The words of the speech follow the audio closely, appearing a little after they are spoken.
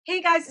Hey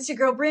guys, it's your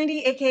girl Brandy,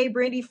 aka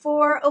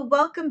Brandy4.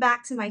 Welcome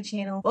back to my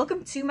channel.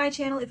 Welcome to my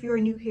channel. If you are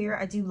new here,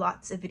 I do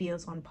lots of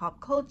videos on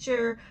pop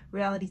culture,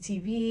 reality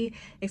TV,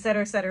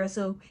 etc, etc.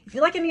 So if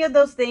you like any of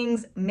those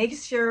things, make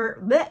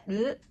sure,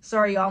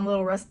 sorry y'all, I'm a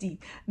little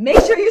rusty. Make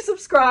sure you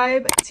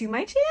subscribe to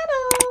my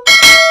channel.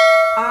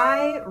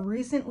 I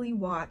recently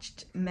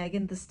watched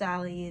Megan Thee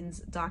Stallion's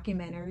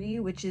documentary,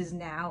 which is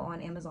now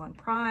on Amazon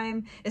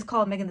Prime. It's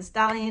called Megan Thee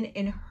Stallion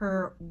in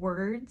Her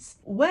Words.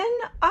 When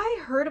I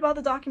heard about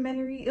the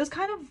documentary, it was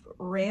kind of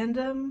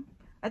random.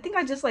 I think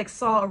I just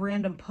saw a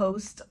random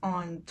post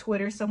on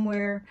Twitter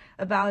somewhere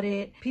about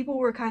it. People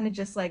were kind of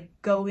just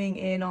going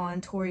in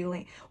on Tory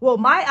Lanez. Well,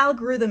 my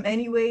algorithm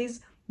anyways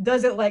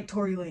doesn't like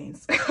Tory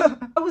Lanez.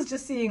 I was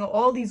just seeing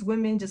all these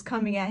women just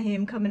coming at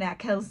him, coming at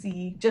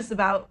Kelsey, just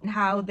about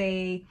how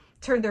they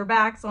turned their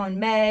backs on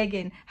Meg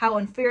and how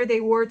unfair they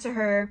were to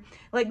her.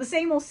 Like the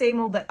same old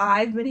that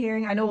I've been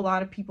hearing. I know a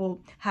lot of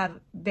people have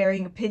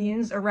varying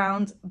opinions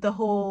around the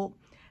whole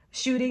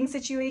shooting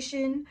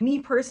situation. Me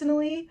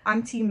personally,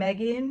 I'm Team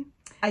Megan.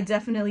 I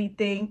definitely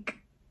think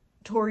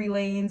Tory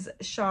Lanez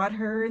shot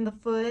her in the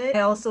foot. I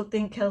also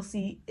think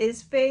Kelsey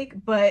is fake,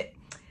 but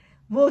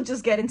we'll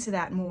just get into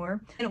that more.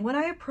 And when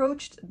I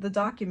approached the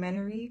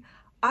documentary,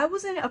 I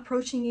wasn't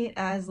approaching it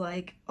as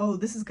oh,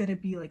 this is gonna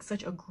be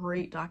such a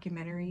great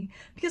documentary,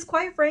 because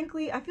quite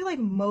frankly, I feel like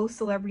most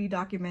celebrity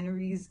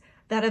documentaries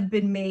that have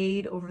been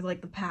made over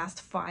the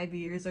past 5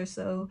 years or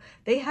so,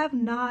 they have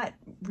not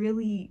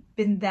really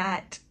been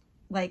that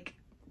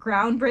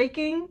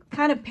groundbreaking.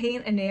 Kind of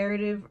paint a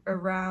narrative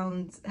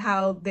around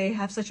how they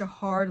have such a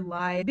hard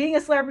life. Being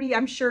a celebrity,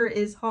 I'm sure,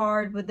 is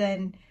hard, but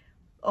then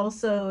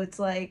also it's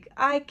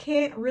I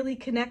can't really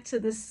connect to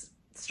this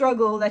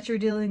struggle that you're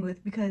dealing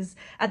with, because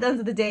at the end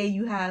of the day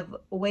you have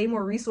way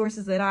more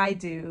resources than I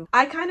do.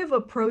 I kind of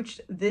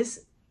approached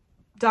this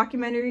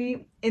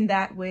documentary in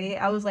that way.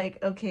 I was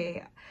like,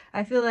 okay,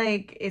 I feel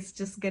like it's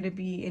just gonna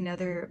be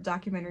another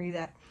documentary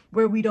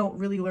where we don't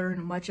really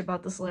learn much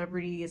about the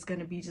celebrity. It's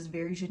gonna be just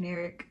very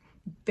generic,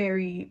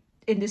 very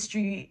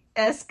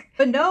industry-esque.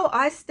 But no,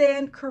 I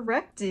stand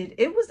corrected.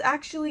 It was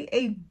actually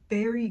a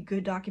very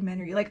good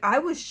documentary. I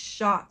was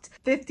shocked.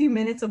 50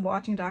 minutes of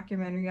watching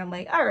documentary, I'm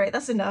like, all right,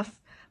 that's enough.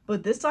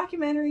 But this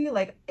documentary,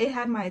 it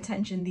had my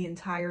attention the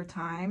entire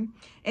time.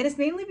 And it's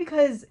mainly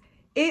because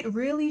it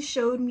really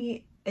showed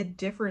me a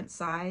different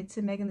side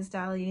to Megan Thee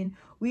Stallion.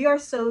 We are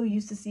so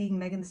used to seeing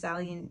Megan Thee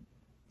Stallion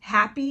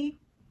happy.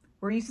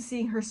 We're used to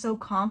seeing her so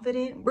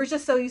confident. We're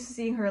just so used to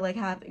seeing her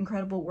have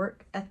incredible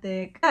work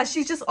ethic. Yeah,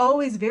 she's just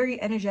always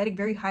very energetic,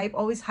 very hype,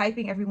 always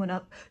hyping everyone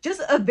up.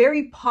 Just a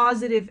very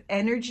positive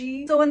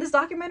energy. So when this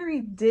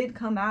documentary did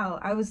come out,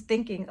 I was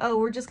thinking, oh,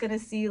 we're just gonna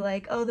see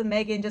oh, the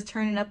Megan just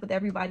turning up with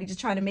everybody, just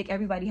trying to make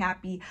everybody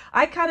happy.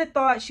 I kind of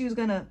thought she was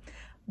gonna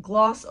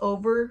gloss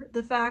over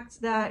the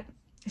fact that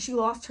she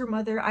lost her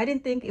mother. I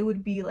didn't think it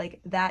would be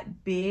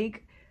that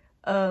big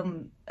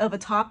of a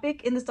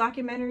topic in this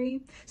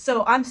documentary.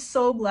 So I'm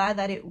so glad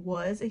that it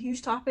was a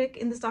huge topic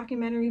in this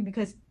documentary,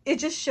 because it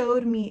just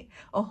showed me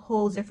a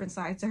whole different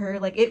side to her.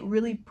 It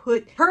really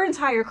put her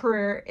entire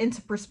career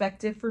into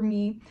perspective for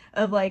me,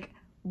 of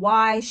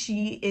why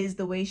she is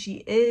the way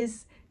she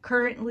is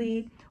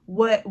currently,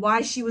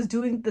 why she was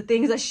doing the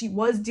things that she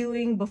was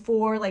doing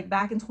before,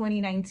 back in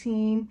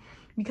 2019.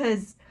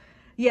 Because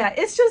yeah,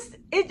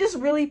 it just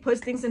really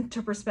puts things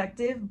into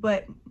perspective.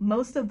 But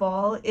most of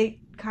all, it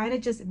kind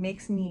of just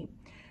makes me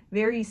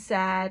very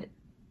sad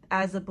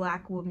as a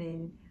Black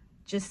woman,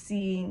 just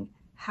seeing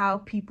how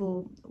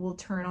people will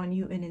turn on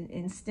you in an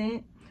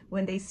instant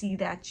when they see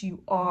that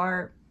you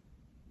are,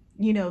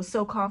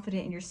 so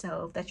confident in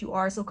yourself, that you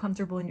are so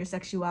comfortable in your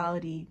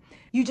sexuality.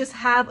 You just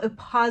have a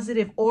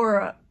positive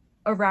aura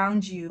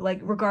around you,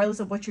 regardless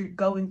of what you're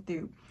going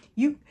through.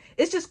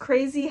 It's just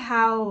crazy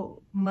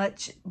how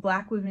much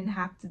Black women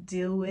have to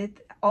deal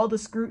with, all the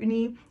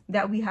scrutiny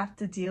that we have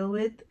to deal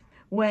with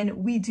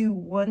when we do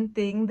one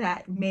thing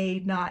that may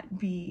not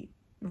be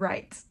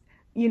right.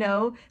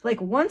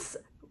 Once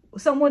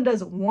someone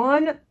does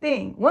one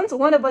thing, once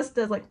one of us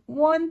does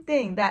one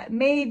thing that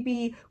may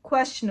be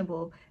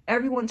questionable,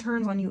 everyone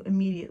turns on you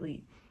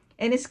immediately.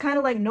 And it's kind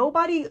of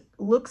nobody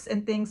looks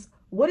and thinks,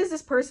 what is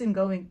this person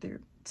going through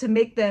to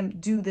make them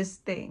do this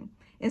thing?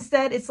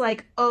 Instead, it's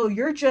oh,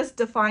 you're just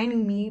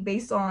defining me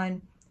based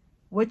on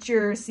what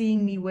you're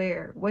seeing me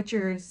wear, what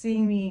you're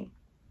seeing me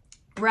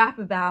rap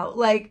about.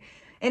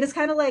 And it's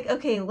kind of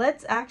okay,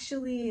 let's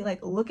actually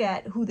look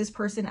at who this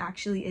person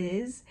actually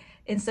is,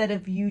 instead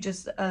of you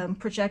just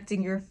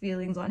projecting your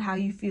feelings on how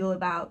you feel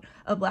about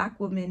a Black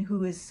woman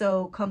who is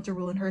so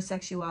comfortable in her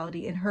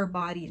sexuality, in her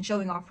body, and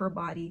showing off her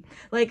body.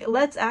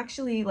 Let's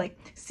actually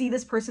see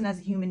this person as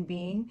a human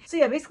being. So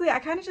yeah, basically I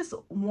kind of just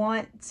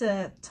want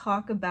to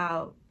talk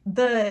about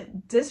the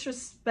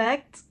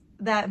disrespect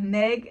that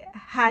Meg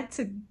had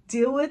to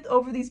deal with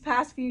over these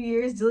past few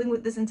years, dealing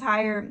with this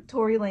entire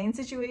Tory Lanez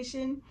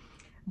situation,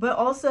 but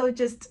also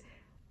just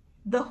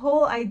the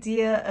whole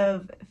idea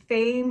of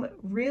fame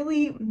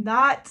really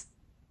not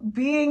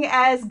being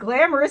as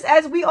glamorous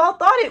as we all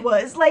thought it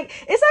was. Like,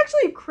 it's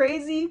actually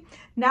crazy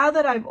now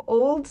that I'm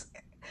old.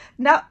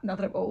 Not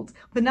that I'm old,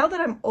 but now that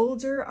I'm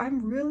older,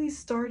 I'm really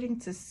starting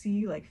to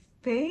see like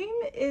fame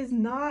is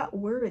not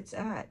where it's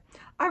at.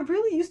 I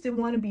really used to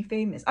want to be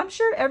famous. I'm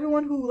sure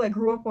everyone who like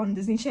grew up on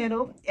Disney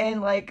Channel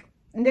and like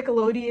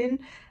Nickelodeon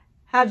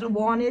had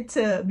wanted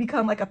to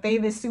become like a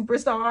famous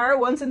superstar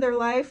once in their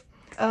life.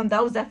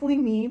 That was definitely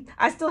me.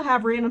 I still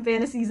have random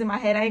fantasies in my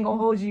head. I ain't gonna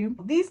hold you.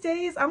 These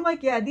days, I'm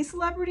like, yeah, these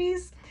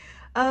celebrities,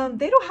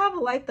 they don't have a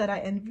life that I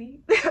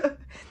envy.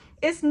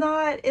 It's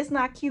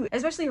not cute,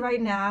 especially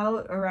right now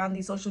around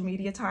these social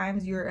media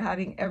times. You're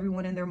having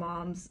everyone and their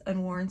mom's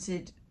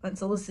unwarranted,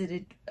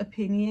 unsolicited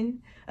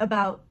opinion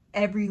about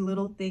every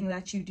little thing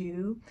that you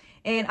do.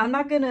 And I'm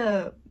not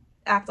gonna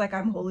act like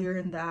I'm holier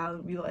than thou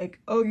and be like,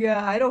 oh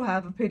yeah, I don't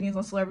have opinions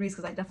on celebrities,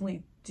 because I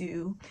definitely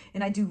do,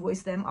 and I do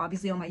voice them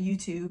obviously on my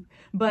YouTube.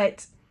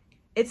 But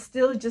it's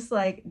still just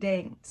like,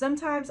 dang,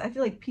 sometimes I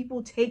feel like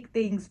people take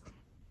things,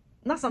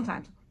 not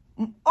sometimes,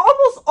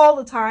 almost all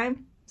the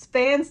time,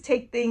 fans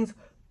take things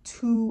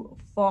too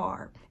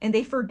far and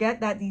they forget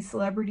that these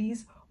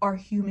celebrities are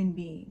human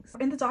beings.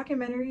 In the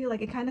documentary,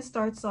 like, it kind of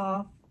starts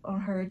off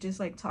on her just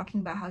like talking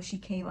about how she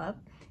came up,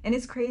 and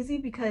it's crazy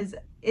because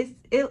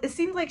it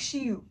seems like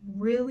she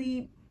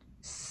really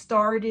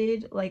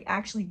started like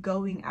actually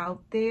going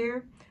out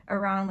there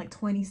around like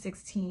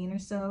 2016 or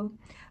so.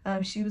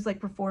 She was like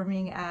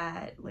performing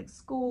at like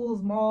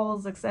schools,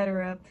 malls,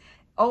 etc.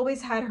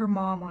 Always had her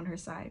mom on her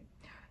side,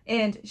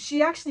 and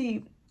she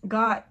actually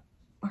got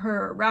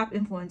her rap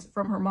influence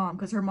from her mom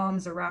because her mom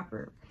is a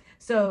rapper.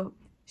 So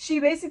she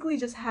basically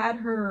just had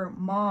her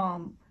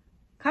mom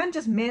kind of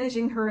just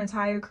managing her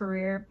entire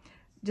career,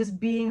 just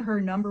being her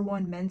number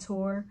one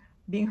mentor,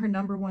 being her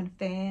number one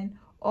fan,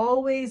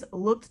 always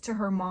looked to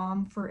her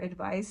mom for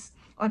advice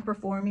on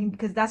performing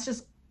because that's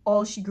just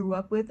all she grew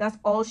up with. That's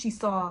all she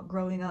saw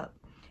growing up.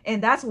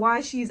 And that's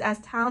why she's as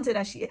talented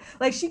as she is.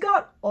 Like, she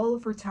got all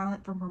of her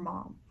talent from her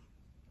mom.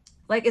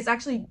 Like, it's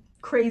actually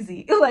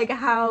crazy, like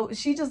how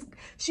she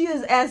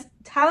is as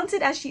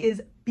talented as she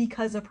is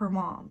because of her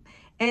mom.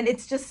 And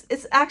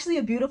it's actually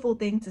a beautiful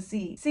thing to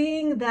see,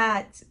 seeing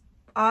that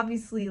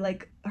obviously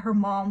like her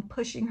mom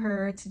pushing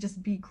her to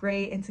just be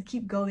great and to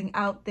keep going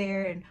out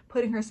there and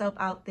putting herself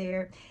out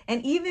there,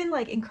 and even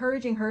like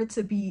encouraging her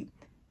to be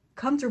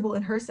comfortable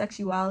in her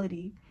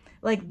sexuality.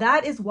 Like,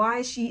 that is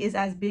why she is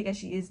as big as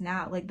she is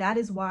now. Like, that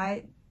is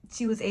why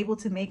she was able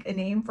to make a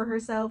name for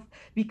herself,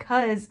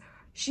 because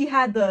she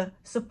had the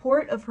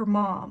support of her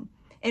mom.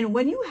 And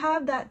when you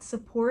have that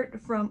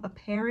support from a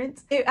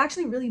parent, it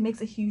actually really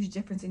makes a huge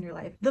difference in your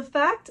life. The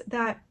fact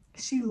that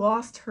she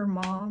lost her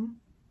mom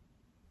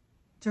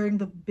during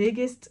the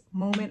biggest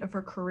moment of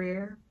her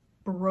career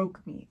broke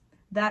me.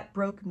 That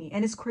broke me.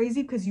 And it's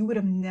crazy because you would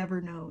have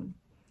never known.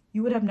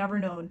 You would have never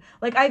known.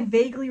 Like, I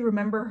vaguely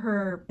remember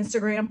her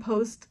Instagram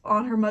post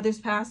on her mother's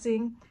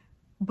passing,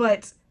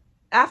 but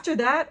after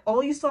that,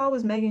 all you saw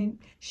was Megan.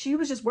 She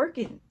was just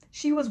working.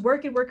 She was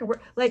working.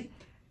 Like,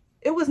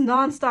 it was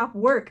nonstop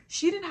work.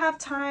 She didn't have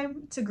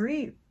time to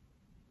grieve.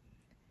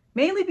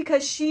 Mainly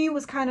because she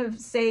was kind of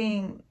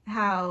saying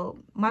how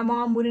my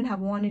mom wouldn't have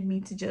wanted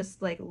me to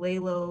just like lay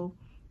low,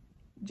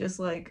 just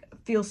like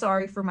feel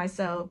sorry for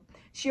myself.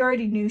 She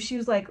already knew. She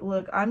was like,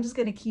 look, I'm just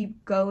gonna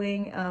keep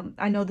going.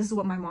 I know this is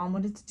what my mom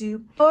wanted to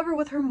do. However,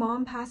 with her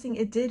mom passing,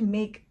 it did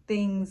make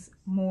things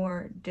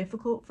more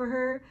difficult for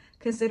her,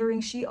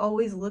 considering she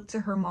always looked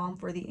to her mom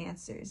for the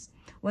answers.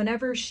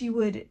 Whenever she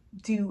would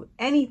do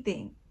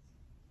anything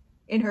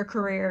in her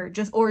career,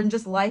 or in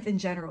just life in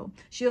general,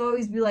 she'd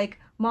always be like,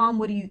 Mom,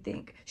 what do you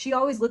think? She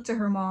always looked to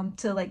her mom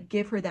to like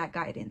give her that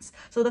guidance.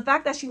 So the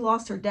fact that she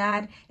lost her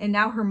dad and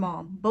now her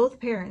mom, both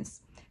parents,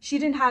 she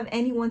didn't have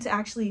anyone to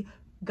actually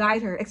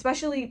guide her,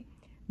 especially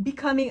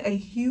becoming a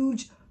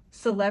huge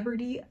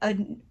celebrity,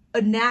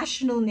 a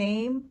national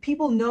name.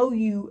 People know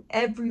you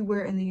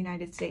everywhere in the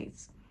United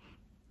States.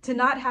 To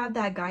not have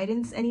that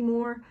guidance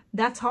anymore,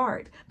 that's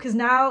hard. Because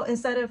now,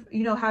 instead of,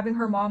 having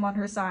her mom on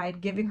her side,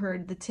 giving her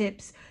the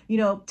tips,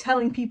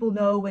 telling people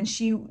no when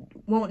she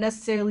won't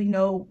necessarily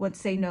know when to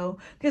say no.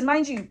 Because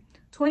mind you,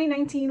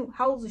 2019,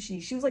 how old was she?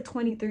 She was like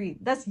 23.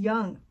 That's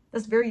young.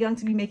 That's very young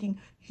to be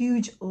making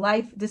huge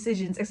life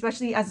decisions,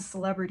 especially as a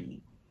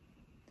celebrity.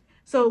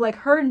 So like,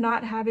 her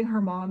not having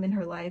her mom in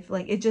her life,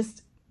 like, it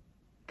just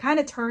kind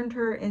of turned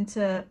her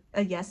into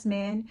a yes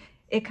man.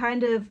 It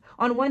kind of,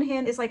 on one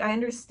hand, it's like, I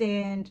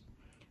understand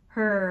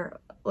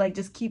her, like,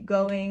 just keep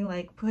going,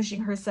 like,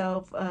 pushing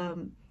herself,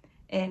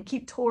 and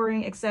keep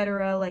touring,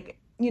 etc. Like,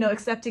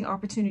 accepting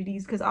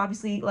opportunities, because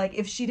obviously, like,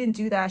 if she didn't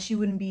do that, she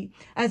wouldn't be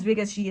as big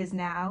as she is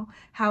now.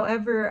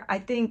 However, I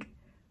think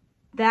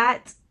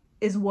that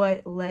is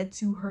what led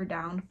to her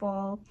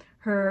downfall.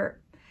 Her,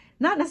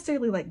 not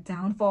necessarily like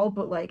downfall,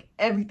 but like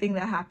everything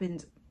that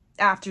happened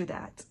after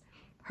that.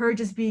 Her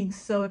just being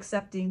so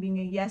accepting, being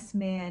a yes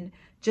man,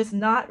 just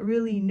not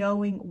really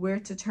knowing where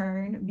to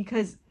turn.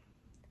 Because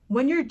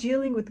when you're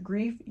dealing with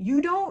grief,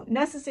 you're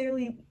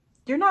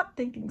not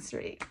thinking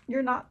straight.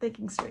 You're not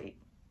thinking straight.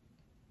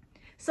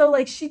 So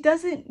like she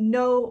doesn't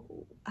know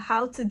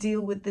how to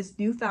deal with this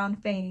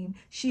newfound fame.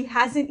 She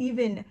hasn't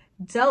even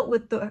dealt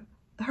with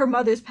her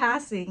mother's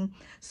passing.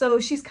 So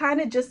she's kind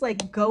of just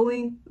like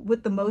going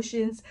with the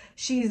motions.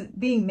 She's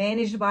being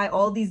managed by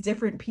all these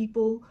different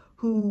people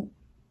who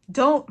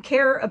don't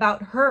care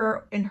about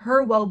her and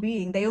her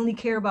well-being. They only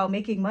care about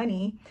making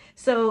money.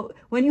 So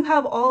when you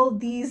have all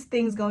these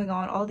things going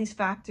on, all these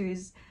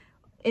factors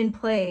in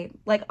play,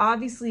 like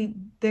obviously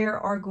there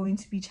are going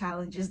to be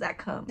challenges that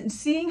come. And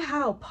seeing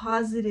how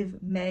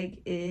positive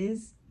Meg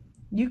is,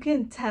 you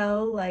can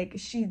tell like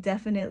she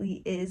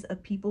definitely is a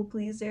people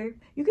pleaser.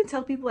 You can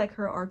tell people like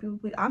her are people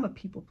pleaser. I'm a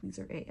people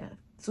pleaser AF.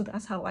 So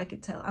that's how I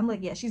could tell. I'm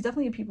like, yeah, she's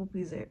definitely a people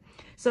pleaser.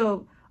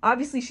 So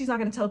obviously she's not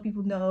going to tell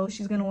people no.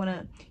 She's going to want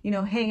to, you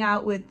know, hang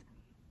out with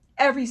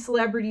every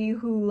celebrity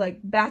who like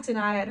bats an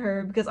eye at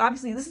her, because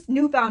obviously this is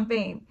newfound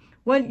fame.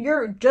 When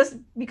you're just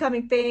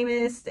becoming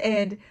famous,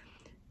 and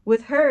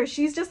with her,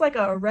 she's just like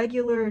a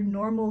regular,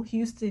 normal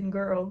Houston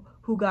girl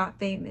who got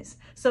famous.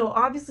 So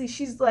obviously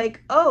she's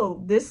like,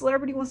 oh, this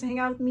celebrity wants to hang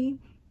out with me.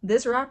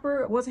 This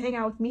rapper wants to hang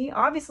out with me.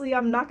 Obviously,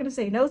 I'm not going to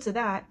say no to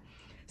that.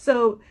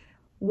 So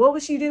what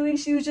was she doing?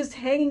 She was just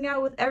hanging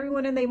out with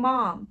everyone and their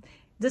mom,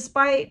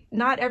 despite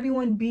not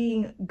everyone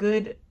being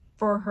good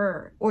for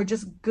her or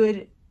just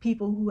good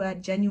people who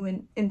had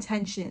genuine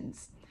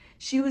intentions.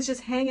 She was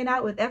just hanging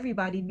out with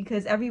everybody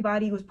because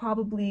everybody was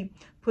probably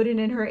putting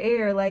in her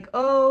ear like,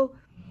 oh,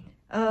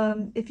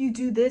 if you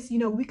do this, you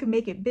know, we can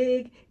make it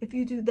big. If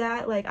you do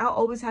that, like, I'll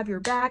always have your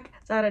back,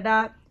 da da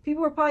da.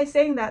 People were probably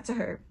saying that to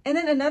her. And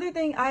then another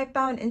thing I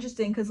found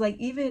interesting, because like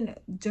even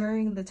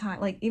during the time,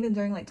 like even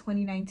during like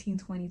 2019,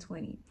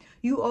 2020,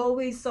 you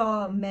always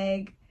saw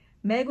Meg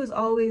was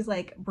always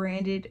like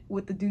branded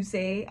with the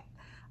Duce.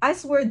 I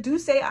swear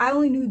Duce, I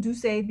only knew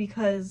Duce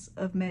because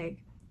of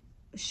Meg.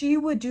 She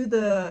would do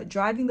the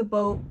driving the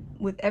boat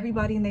with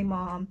everybody and their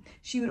mom.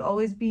 She would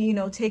always be, you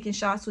know, taking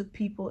shots with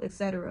people,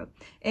 etc.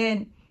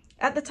 And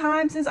at the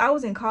time, since I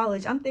was in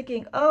college, I'm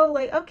thinking, oh,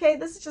 like, okay,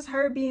 this is just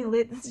her being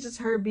lit. This is just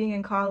her being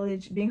in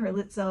college, being her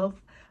lit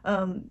self.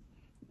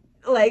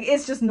 Like,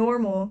 it's just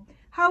normal.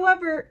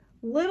 However,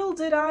 little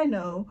did I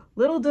know,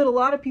 little did a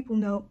lot of people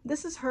know,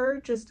 this is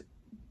her just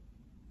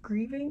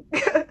grieving.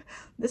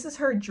 This is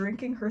her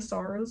drinking her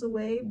sorrows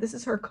away. This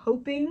is her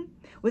coping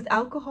with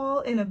alcohol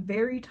in a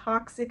very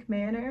toxic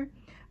manner.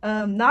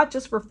 Not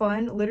just for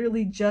fun,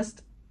 literally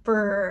just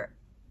for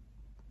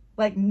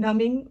like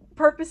numbing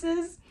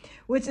purposes,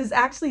 which is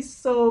actually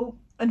so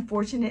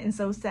unfortunate and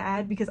so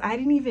sad, because I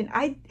didn't even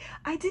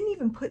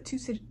put two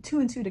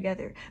and two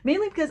together,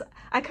 mainly because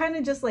I kind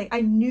of just like,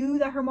 I knew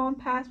that her mom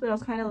passed, but I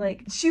was kind of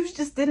like, she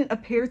just didn't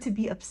appear to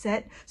be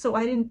upset, so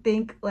I didn't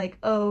think like,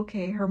 oh,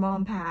 okay, her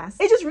mom passed.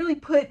 It just really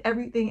put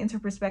everything into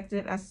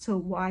perspective as to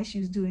why she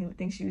was doing the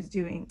things she was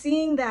doing.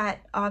 Seeing that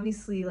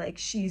obviously like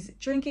she's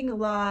drinking a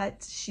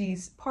lot,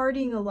 she's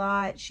partying a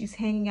lot, she's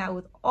hanging out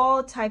with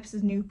all types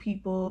of new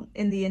people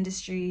in the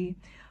industry.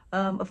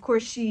 Of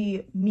course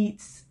she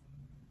meets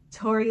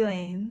Tory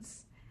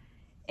Lanez,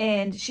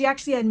 and she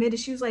actually admitted,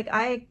 she was like,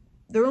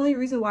 the only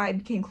reason why I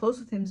became close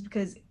with him is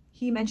because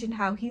he mentioned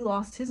how he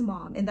lost his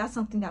mom, and that's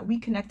something that we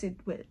connected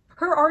with.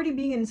 Her already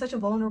being in such a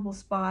vulnerable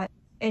spot,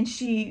 and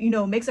she, you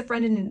know, makes a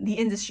friend in the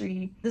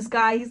industry. This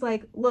guy, he's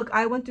like, look,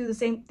 I went through the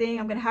same thing,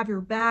 I'm gonna have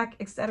your back,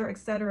 etc.,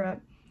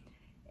 etc.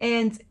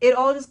 And it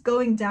all just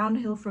going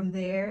downhill from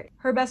there.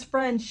 Her best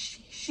friend,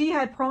 she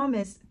had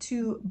promised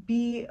to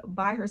be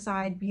by her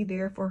side, be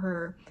there for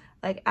her,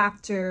 like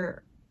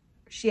after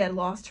she had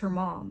lost her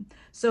mom.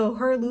 So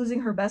her losing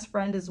her best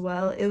friend as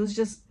well, it was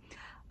just,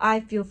 I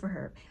feel for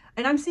her.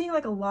 And I'm seeing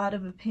like a lot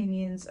of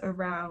opinions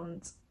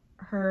around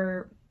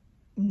her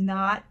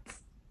not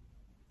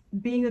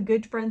being a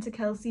good friend to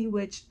Kelsey,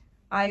 which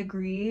I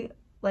agree.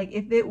 Like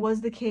if it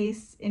was the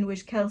case in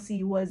which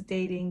Kelsey was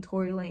dating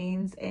Tory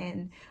Lanez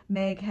and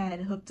Meg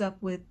had hooked up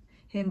with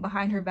him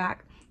behind her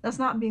back, that's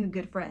not being a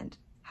good friend.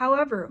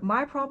 However,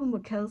 my problem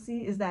with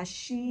Kelsey is that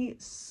she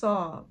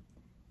saw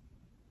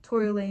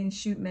Tory Lanez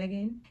shoot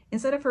Megan.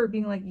 Instead of her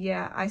being like,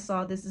 yeah, I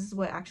saw this is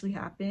what actually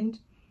happened,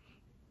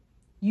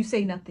 you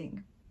say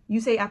nothing.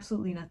 You say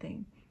absolutely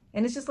nothing.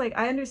 And it's just like,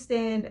 I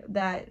understand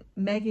that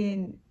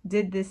Megan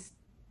did this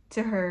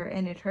to her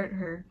and it hurt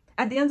her.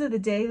 At the end of the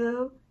day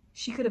though,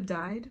 she could have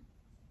died.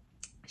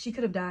 She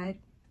could have died.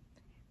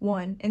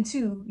 One. And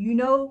two, you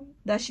know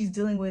that she's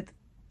dealing with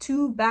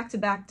two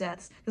back-to-back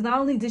deaths. Because not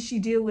only did she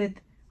deal with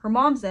her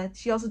mom's death,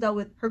 she also dealt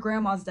with her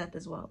grandma's death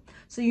as well.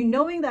 So you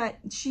knowing that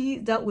she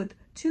dealt with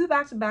two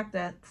back-to-back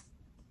deaths,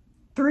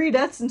 3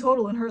 deaths in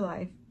total in her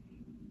life,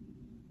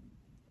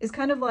 is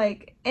kind of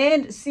like,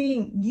 and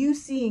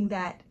seeing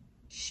that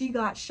she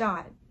got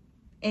shot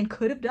and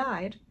could have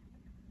died,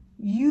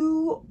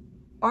 you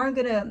aren't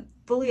gonna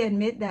fully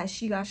admit that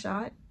she got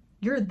shot.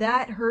 You're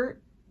that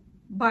hurt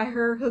by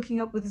her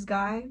hooking up with this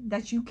guy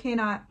that you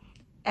cannot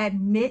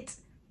admit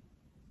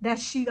that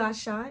she got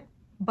shot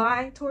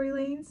by Tory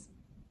Lanez.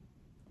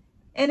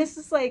 And it's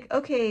just like,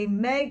 okay,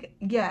 Meg,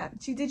 yeah,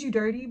 she did you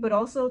dirty, but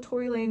also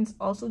Tory Lanez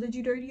also did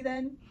you dirty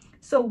then.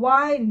 So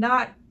why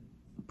not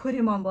put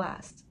him on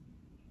blast?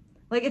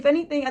 Like, if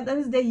anything, at the end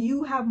of the day,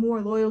 you have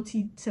more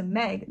loyalty to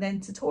Meg than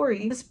to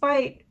Tory.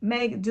 Despite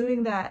Meg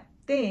doing that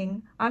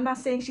thing, I'm not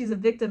saying she's a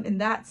victim in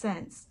that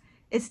sense.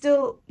 It's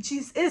still,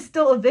 she is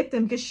still a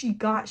victim because she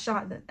got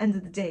shot at the end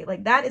of the day.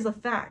 Like, that is a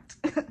fact.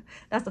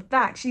 That's a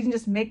fact. She didn't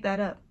just make that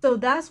up. So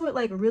that's what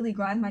like really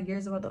grinds my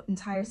gears about the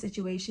entire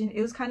situation.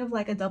 It was kind of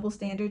like a double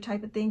standard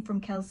type of thing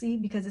from Kelsey,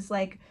 because it's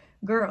like,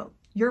 girl,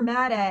 you're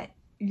mad at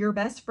your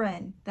best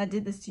friend that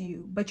did this to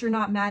you, but you're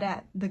not mad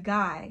at the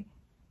guy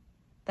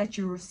that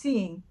you were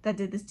seeing that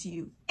did this to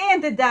you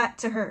and did that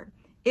to her.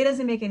 It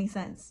doesn't make any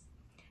sense.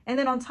 And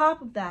then on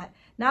top of that,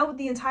 now with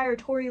the entire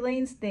Tory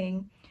Lanez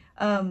thing,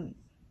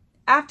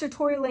 after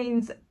Tory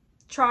Lanez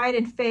tried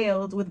and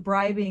failed with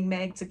bribing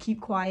Meg to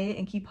keep quiet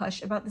and keep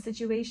hush about the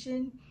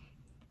situation,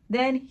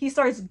 then he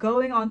starts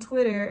going on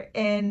Twitter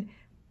and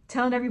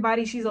telling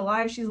everybody she's a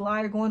liar,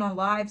 going on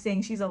live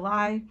saying she's a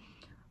lie,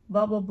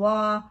 blah, blah,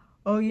 blah.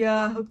 Oh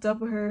yeah, I hooked up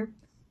with her.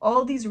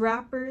 All these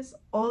rappers,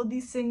 all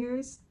these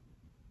singers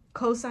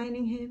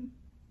co-signing him.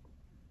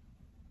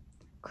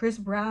 Chris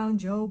Brown,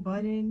 Joe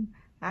Budden,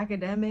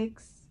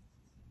 academics,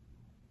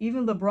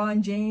 even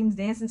LeBron James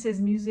dancing to his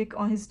music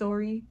on his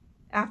story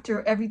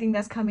after everything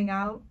that's coming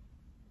out.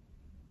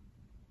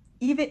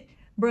 Even,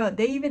 bruh,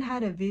 they even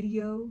had a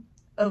video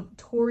of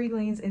Tory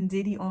Lanez and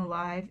Diddy on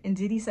live, and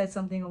Diddy said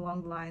something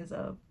along the lines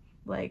of,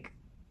 like,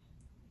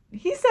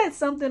 he said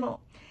something,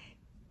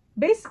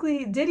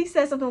 basically, Diddy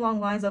said something along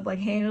the lines of, like,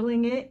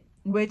 handling it,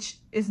 which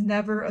is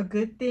never a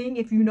good thing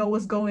if you know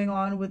what's going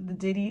on with the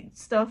Diddy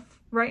stuff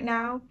right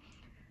now.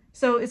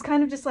 So it's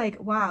kind of just like,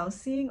 wow,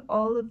 seeing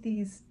all of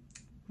these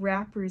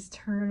rappers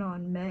turn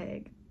on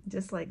Meg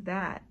just like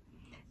that,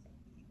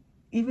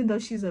 even though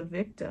she's a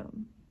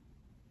victim.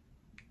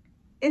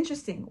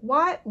 Interesting.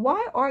 Why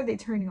are they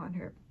turning on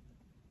her?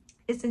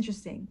 It's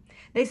interesting.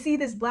 They see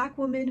this black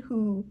woman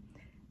who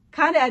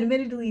kind of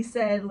admittedly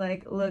said,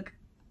 like, look,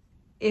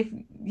 if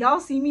y'all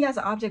see me as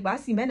an object, but I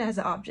see men as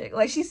an object.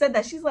 Like, she said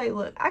that. She's like,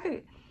 look, I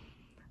could,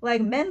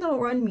 like, men don't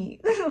run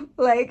me.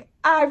 Like,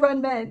 I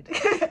run men.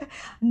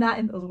 Not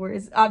in those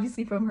words,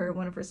 obviously from her,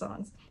 one of her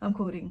songs I'm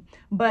quoting.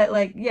 But,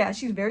 like, yeah,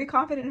 she's very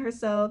confident in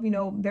herself, you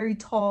know, very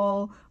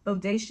tall,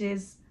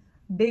 bodacious,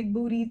 big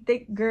booty,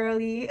 thick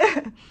girly.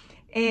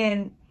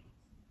 And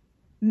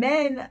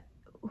men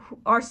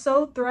are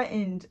so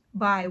threatened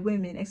by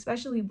women,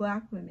 especially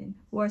black women,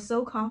 who are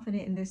so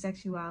confident in their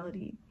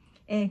sexuality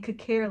and could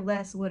care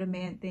less what a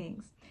man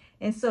thinks.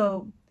 And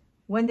so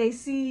when they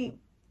see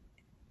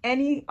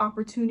any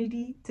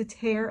opportunity to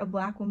tear a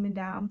black woman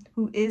down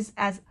who is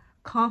as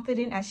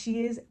confident as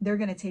she is, they're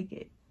gonna take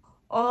it.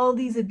 All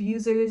these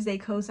abusers, they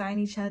co-sign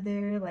each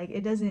other. Like,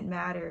 it doesn't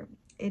matter.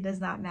 It does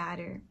not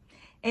matter.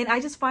 And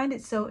I just find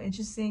it so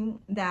interesting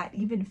that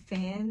even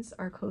fans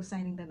are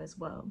co-signing them as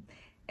well,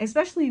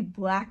 especially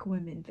black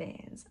women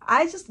fans.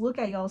 I just look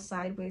at y'all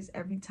sideways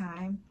every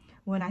time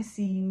when I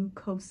see you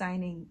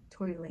co-signing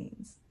Tory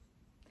Lanez.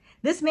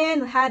 This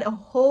man had a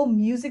whole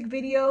music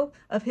video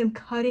of him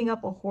cutting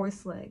up a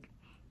horse leg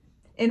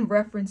in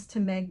reference to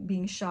Meg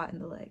being shot in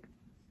the leg.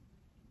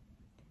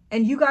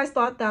 And you guys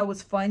thought that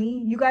was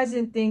funny? You guys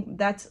didn't think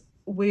that's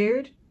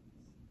weird?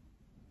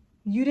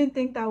 You didn't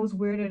think that was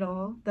weird at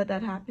all, that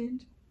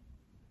happened?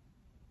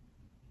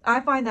 I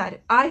find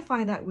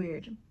that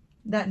weird,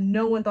 that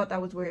no one thought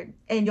that was weird,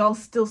 and y'all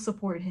still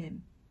support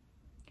him.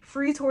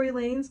 Free Tory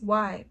Lanez?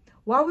 Why?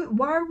 Why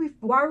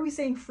are we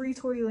saying free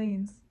Tory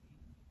Lanez?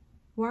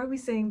 Why are we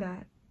saying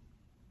that?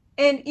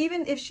 And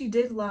even if she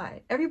did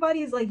lie,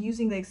 everybody is like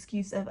using the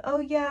excuse of, oh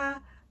yeah,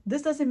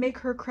 this doesn't make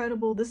her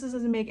credible. This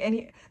doesn't make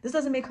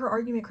her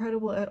argument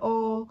credible at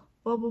all.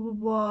 Blah, blah, blah,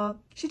 blah.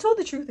 She told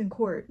the truth in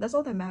court. That's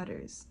all that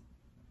matters.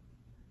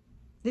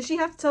 Did she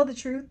have to tell the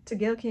truth to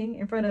Gayle King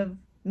in front of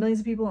millions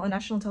of people on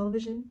national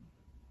television?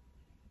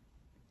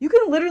 You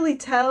can literally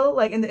tell,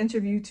 like, in the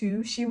interview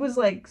too, she was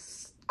like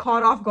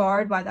caught off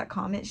guard by that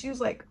comment. She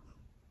was like,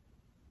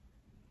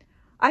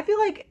 I feel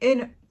like,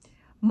 in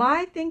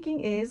my thinking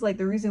is, like,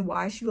 the reason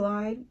why she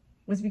lied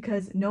was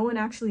because no one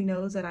actually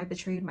knows that I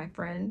betrayed my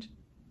friend.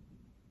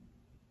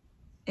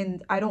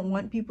 And I don't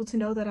want people to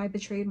know that I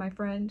betrayed my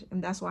friend,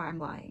 and that's why I'm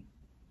lying.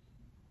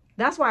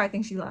 That's why I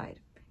think she lied.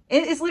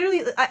 And it's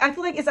literally, I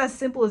feel like it's as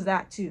simple as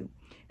that too.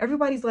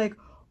 Everybody's like,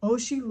 oh,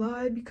 she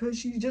lied because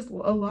she's just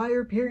a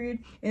liar, period,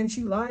 and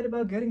she lied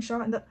about getting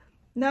shot in the...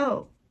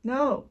 No.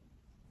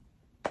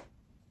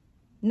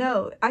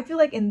 I feel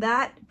like in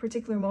that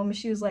particular moment,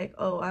 she was like,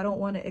 oh, I don't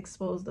want to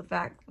expose the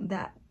fact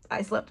that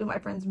I slept with my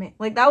friend's man.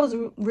 Like, that was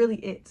really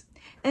it.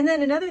 And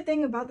then another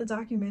thing about the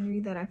documentary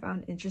that I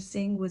found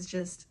interesting was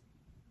just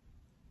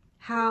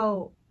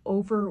how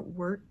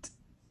overworked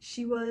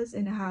she was,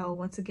 and how,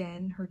 once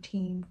again, her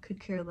team could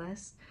care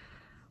less.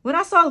 When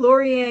I saw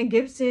Laurieann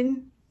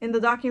Gibson in the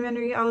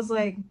documentary, I was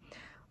like,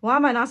 why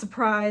am I not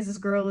surprised this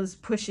girl is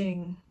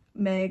pushing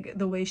Meg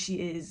the way she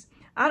is?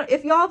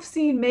 If y'all have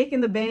seen Making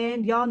the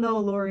Band, y'all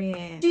know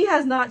Laurieann. She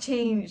has not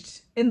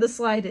changed in the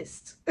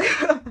slightest.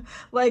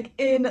 Like,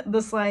 in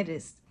the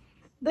slightest.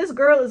 This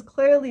girl is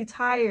clearly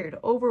tired,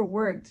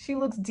 overworked. She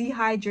looks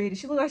dehydrated.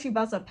 She looks like she's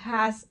about to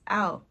pass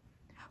out.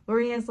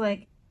 Lorian's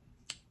like,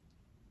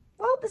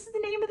 well, this is the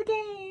name of the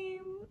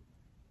game.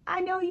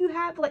 I know you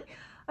have like,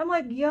 I'm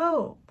like,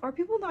 yo, are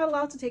people not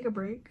allowed to take a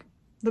break?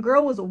 The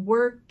girl was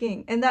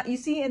working, and that, you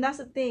see, and that's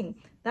the thing.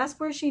 That's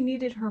where she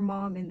needed her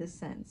mom in this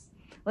sense.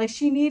 Like,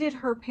 she needed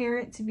her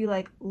parent to be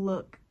like,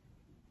 look,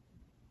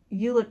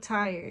 you look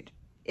tired.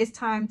 It's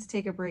time to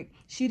take a break.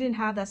 She didn't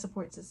have that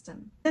support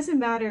system. It doesn't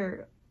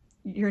matter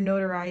your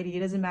notoriety.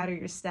 It doesn't matter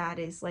your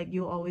status. Like,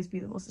 you'll always be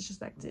the most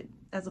disrespected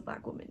as a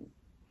Black woman.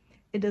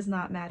 It does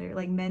not matter.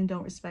 Like, men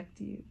don't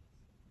respect you.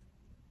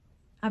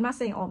 I'm not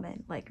saying all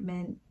men, like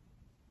men,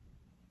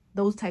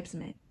 those types of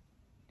men.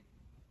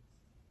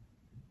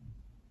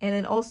 And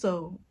then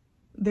also,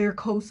 they're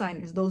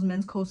co-signers, those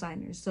men's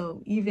co-signers.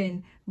 So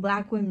even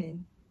Black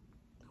women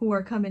who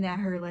are coming at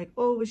her like,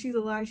 oh, but she's a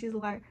liar, she's a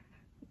liar.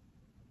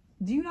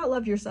 Do you not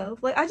love yourself?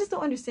 Like, I just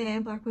don't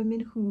understand Black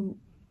women who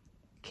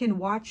can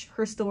watch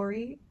her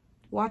story,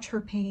 watch her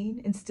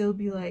pain, and still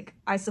be like,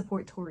 I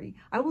support Tory.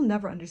 I will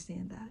never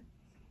understand that.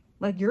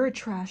 Like, you're a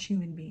trash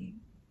human being.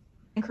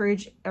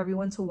 Encourage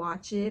everyone to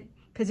watch it,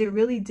 because it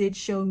really did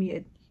show me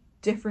a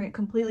different,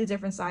 completely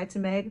different side to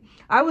Meg.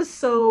 I was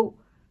so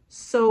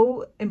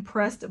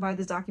impressed by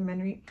this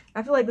documentary.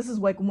 I feel like this is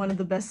like one of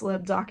the best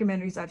celeb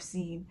documentaries I've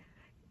seen.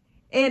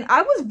 And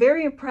I was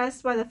very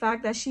impressed by the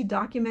fact that she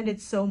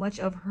documented so much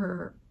of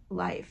her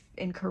life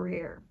and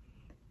career.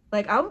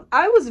 Like,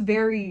 I was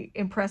very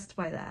impressed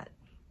by that.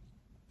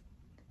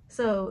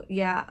 So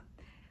yeah,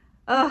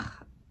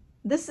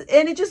 this,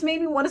 and it just made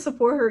me want to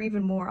support her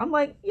even more. I'm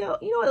like, yo,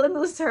 you know what, let me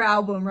listen to her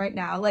album right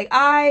now. Like,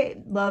 I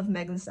love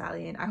Megan Thee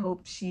Stallion. I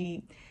hope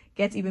she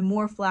gets even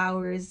more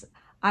flowers.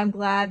 I'm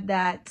glad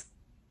that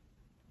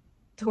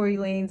Tory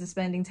Lanez is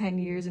spending 10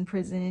 years in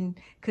prison,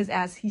 because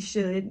as he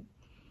should.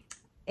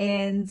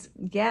 And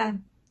yeah,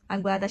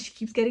 I'm glad that she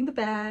keeps getting the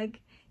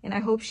bag, and I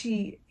hope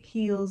she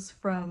heals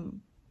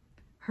from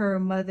her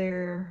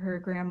mother, her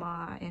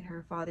grandma, and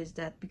her father's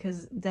death,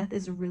 because death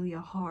is really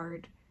a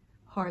hard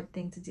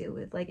thing to deal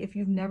with. Like, if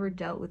you've never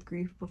dealt with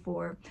grief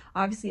before,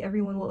 obviously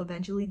everyone will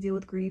eventually deal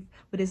with grief,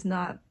 but it's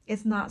not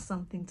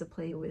something to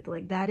play with.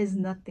 Like, that is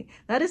nothing,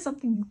 that is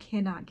something you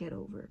cannot get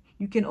over.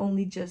 You can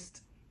only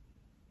just,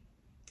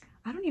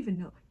 I don't even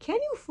know, can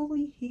you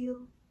fully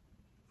heal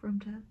from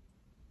death?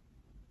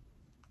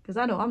 Because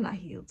I know I'm not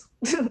healed.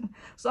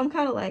 So I'm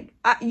kind of like,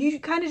 you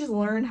kind of just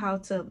learn how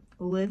to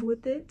live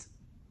with it.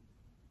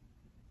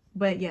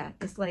 But yeah,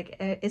 it's like,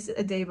 it's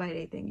a day by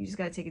day thing. You just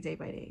gotta take it day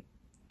by day.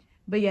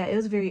 But yeah, it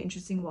was a very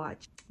interesting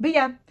watch. But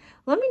yeah,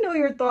 let me know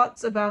your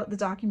thoughts about the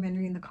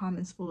documentary in the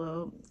comments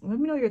below. Let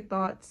me know your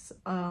thoughts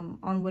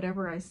on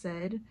whatever I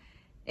said.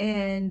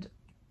 And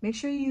make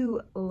sure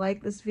you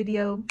like this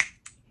video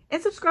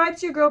and subscribe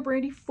to your girl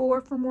Brandy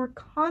for more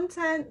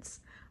content.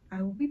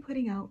 I will be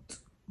putting out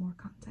more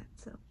content.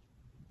 So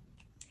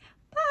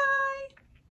bye.